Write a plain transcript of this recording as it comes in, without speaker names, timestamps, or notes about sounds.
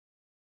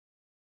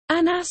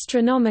An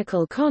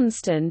astronomical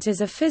constant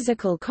is a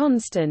physical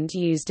constant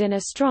used in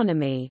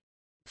astronomy.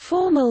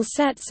 Formal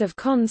sets of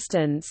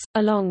constants,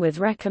 along with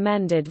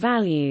recommended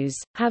values,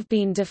 have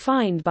been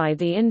defined by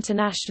the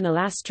International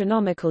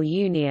Astronomical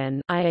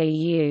Union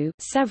 (IAU)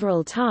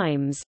 several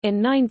times,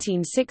 in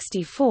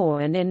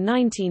 1964 and in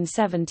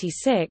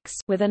 1976,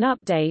 with an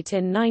update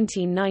in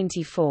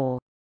 1994.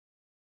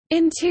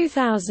 In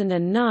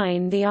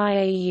 2009 the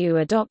IAU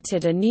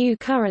adopted a new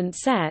current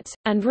set,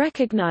 and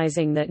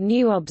recognizing that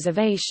new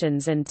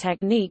observations and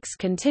techniques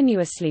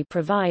continuously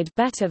provide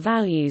better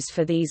values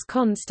for these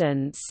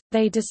constants,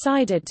 they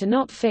decided to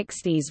not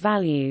fix these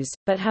values,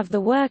 but have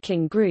the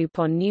Working Group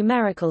on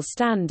Numerical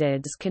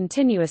Standards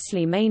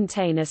continuously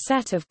maintain a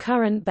set of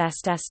current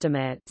best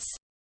estimates.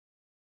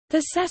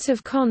 The set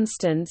of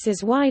constants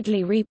is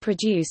widely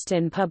reproduced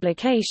in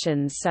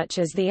publications such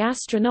as the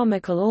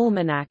Astronomical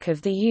Almanac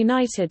of the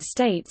United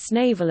States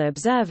Naval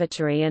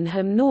Observatory and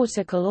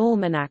Nautical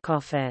Almanac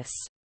Office.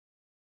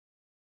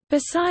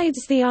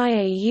 Besides the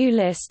IAU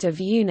list of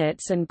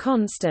units and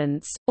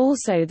constants,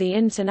 also the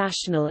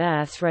International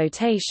Earth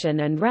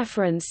Rotation and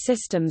Reference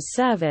Systems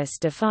Service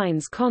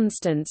defines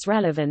constants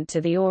relevant to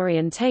the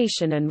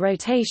orientation and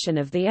rotation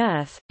of the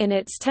Earth. In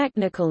its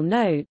technical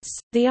notes,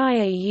 the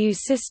IAU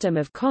system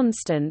of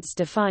constants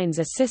defines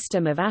a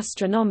system of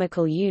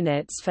astronomical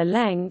units for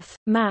length,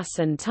 mass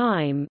and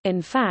time,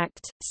 in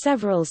fact,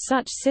 several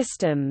such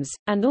systems,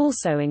 and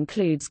also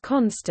includes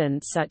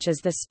constants such as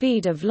the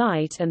speed of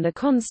light and the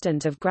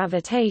constant of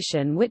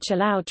gravitation, which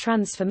allow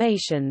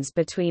transformations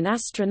between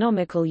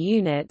astronomical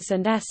units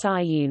and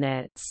SI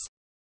units.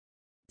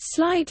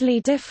 Slightly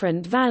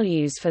different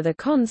values for the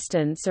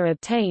constants are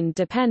obtained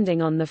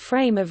depending on the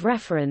frame of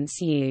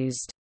reference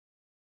used.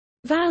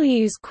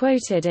 Values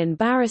quoted in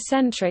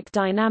barocentric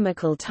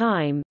dynamical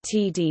time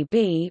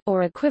 (TDB)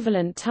 or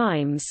equivalent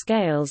time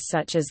scales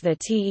such as the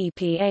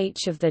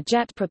TEPH of the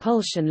Jet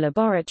Propulsion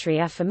Laboratory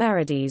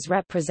ephemerides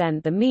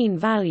represent the mean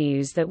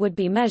values that would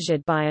be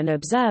measured by an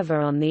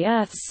observer on the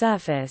Earth's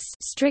surface,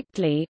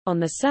 strictly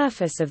on the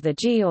surface of the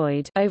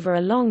geoid, over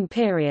a long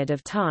period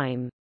of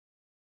time.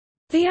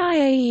 The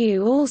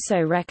IAU also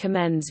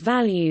recommends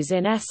values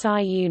in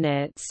SI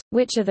units,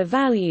 which are the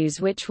values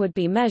which would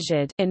be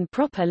measured in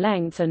proper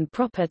length and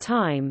proper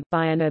time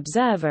by an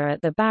observer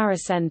at the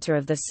barycenter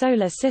of the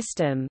Solar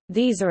System.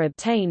 These are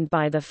obtained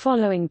by the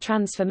following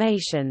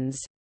transformations: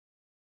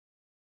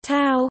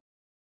 tau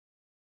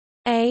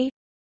a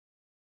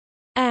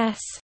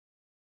s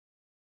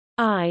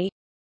I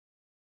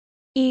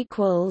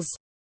equals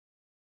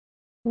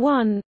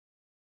 1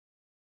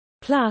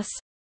 plus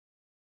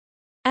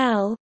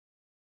L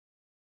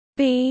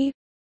B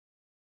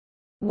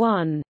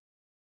 1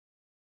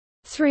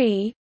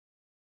 3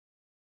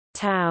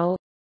 tau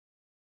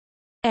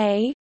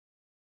A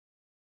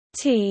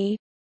T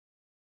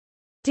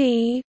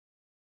D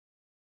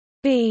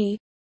B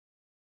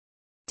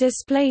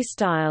display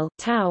style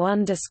tau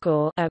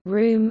underscore a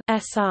room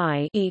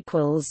SI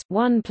equals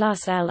 1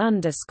 plus L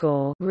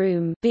underscore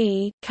room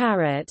B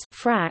caret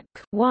frac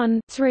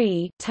 1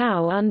 3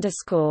 tau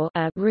underscore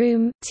a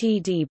room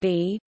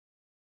TDB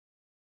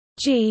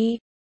G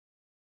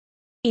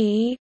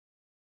E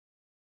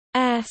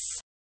S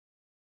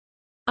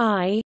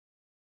I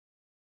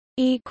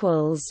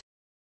equals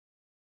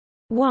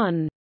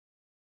 1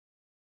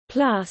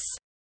 plus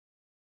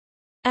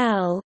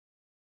L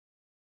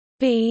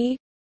B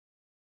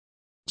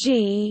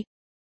G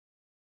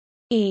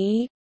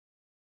E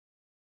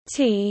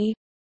T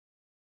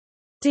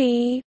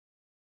D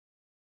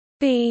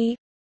B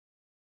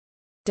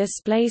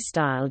display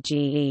style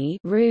GE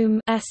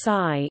room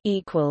SI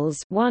equals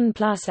 1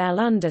 plus L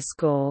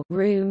underscore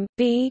room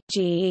B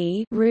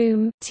GE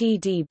room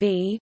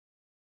TDB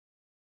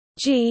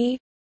G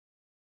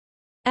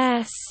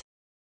S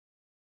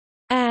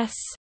S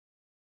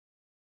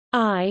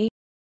I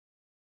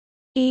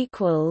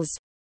equals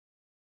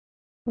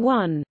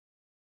 1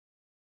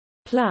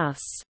 plus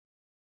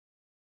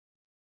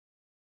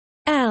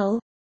L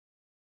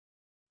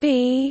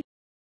B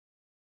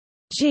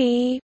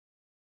G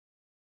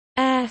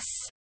S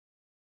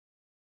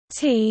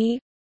T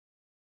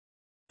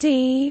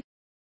D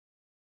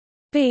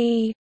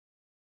B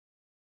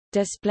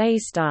display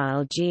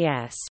style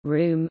GS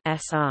room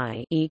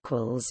SI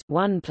equals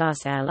 1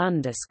 plus L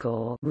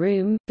underscore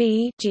room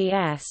B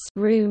GS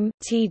room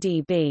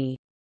TDB.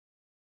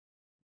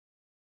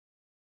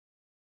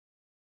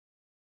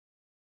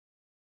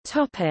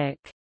 Topic: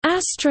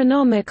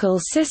 Astronomical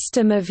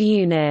system of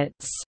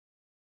units.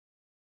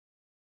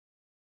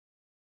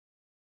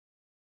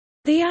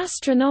 The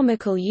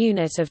astronomical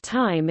unit of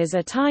time is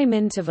a time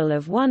interval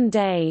of 1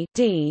 day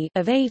d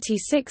of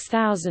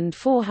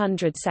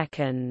 86,400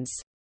 seconds.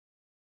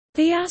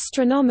 The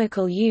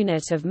astronomical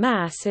unit of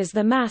mass is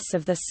the mass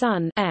of the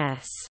Sun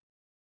s.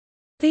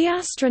 The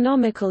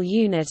astronomical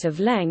unit of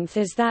length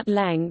is that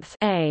length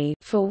a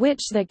for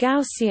which the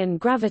Gaussian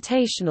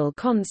gravitational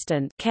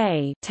constant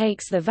k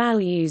takes the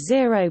value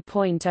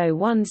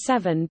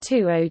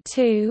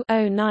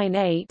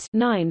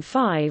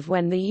 0.017202.09895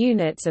 when the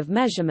units of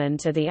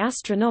measurement are the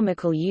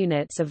astronomical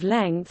units of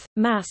length,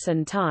 mass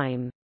and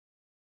time.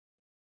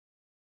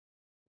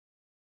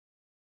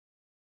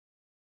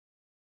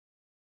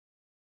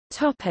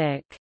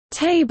 Topic: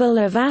 Table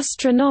of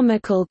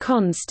astronomical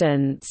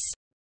constants.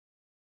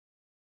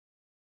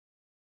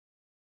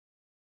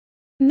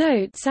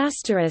 Notes ***.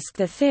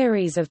 The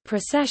theories of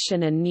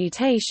precession and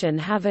nutation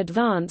have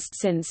advanced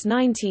since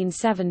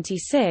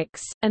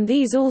 1976, and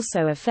these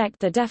also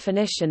affect the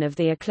definition of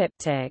the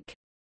ecliptic.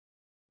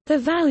 The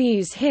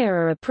values here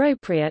are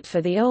appropriate for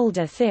the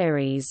older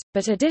theories,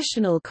 but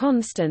additional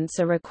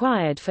constants are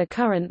required for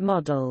current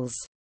models.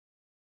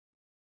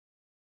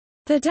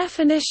 The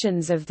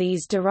definitions of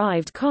these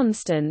derived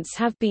constants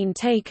have been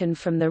taken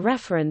from the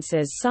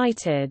references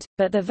cited,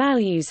 but the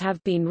values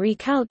have been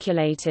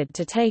recalculated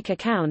to take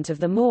account of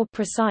the more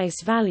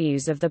precise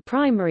values of the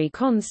primary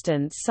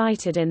constants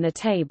cited in the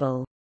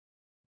table.